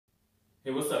Hey,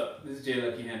 what's up? This is J.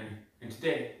 Lucky Henry, and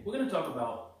today we're going to talk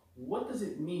about what does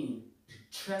it mean to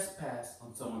trespass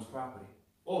on someone's property,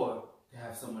 or to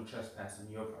have someone trespass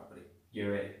on your property.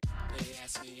 You ready?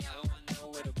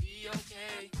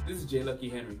 This is J. Lucky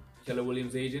Henry, Keller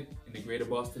Williams agent in the greater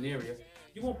Boston area.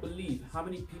 You won't believe how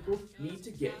many people need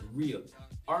to get real.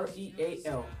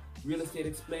 R-E-A-L, Real Estate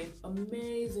Explained,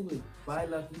 amazingly by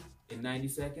Lucky in 90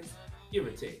 seconds, give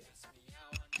or take.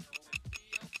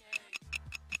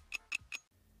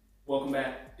 Welcome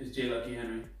back, it's J. Lucky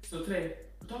Henry. So today,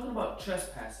 we're talking about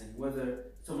trespassing, whether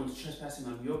someone's trespassing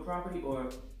on your property or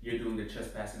you're doing the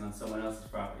trespassing on someone else's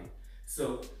property.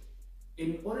 So,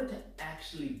 in order to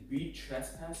actually be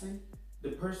trespassing,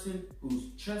 the person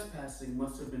who's trespassing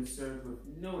must have been served with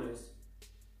notice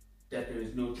that there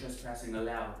is no trespassing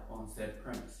allowed on said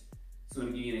premise. So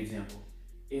let me give you an example.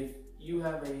 If you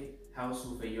have a house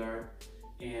with a yard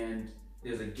and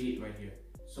there's a gate right here,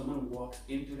 someone walks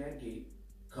into that gate,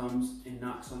 comes and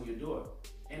knocks on your door.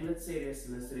 And let's say they're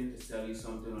soliciting to sell you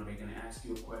something, or they're gonna ask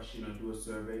you a question or do a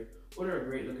survey, or they're a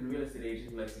great looking real estate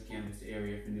agent who likes to canvass the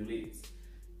area for new leads.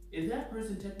 Is that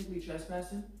person technically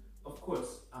trespassing? Of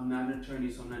course, I'm not an attorney,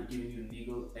 so I'm not giving you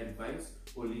legal advice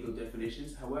or legal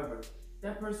definitions. However,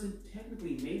 that person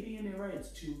technically may be in their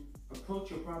rights to approach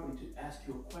your property to ask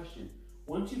you a question.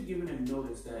 Once you've given them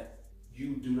notice that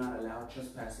you do not allow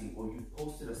trespassing, or you've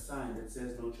posted a sign that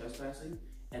says no trespassing,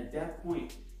 at that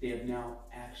point, they have now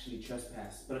actually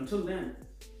trespassed. But until then,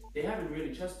 they haven't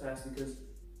really trespassed because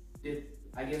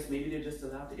I guess maybe they're just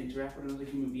allowed to interact with another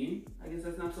human being. I guess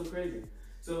that's not so crazy.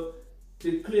 So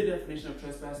the clear definition of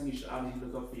trespassing, you should obviously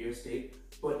look up for your state.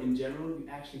 But in general, you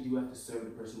actually do have to serve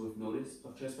the person with notice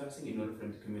of trespassing in order for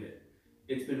them to commit it.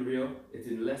 It's been real. It's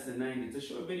in less than 90. It's a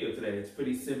short video today. It's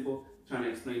pretty simple, trying to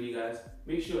explain to you guys.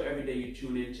 Make sure every day you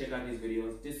tune in, check out these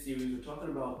videos. This series, we're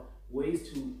talking about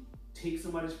ways to take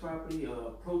somebody's property, or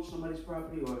approach somebody's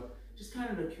property, or just kind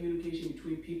of the communication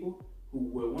between people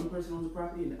where one person owns the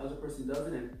property and the other person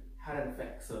doesn't, and how that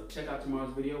affects. So check out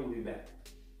tomorrow's video. We'll be back.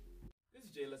 This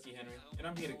is J. Lucky Henry, and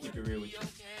I'm here to keep it real with you.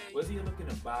 Whether you're looking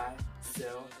to buy,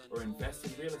 sell, or invest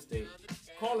in real estate,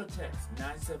 call or text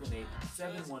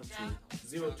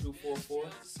 978-712-0244,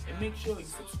 and make sure you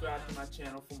subscribe to my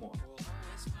channel for more.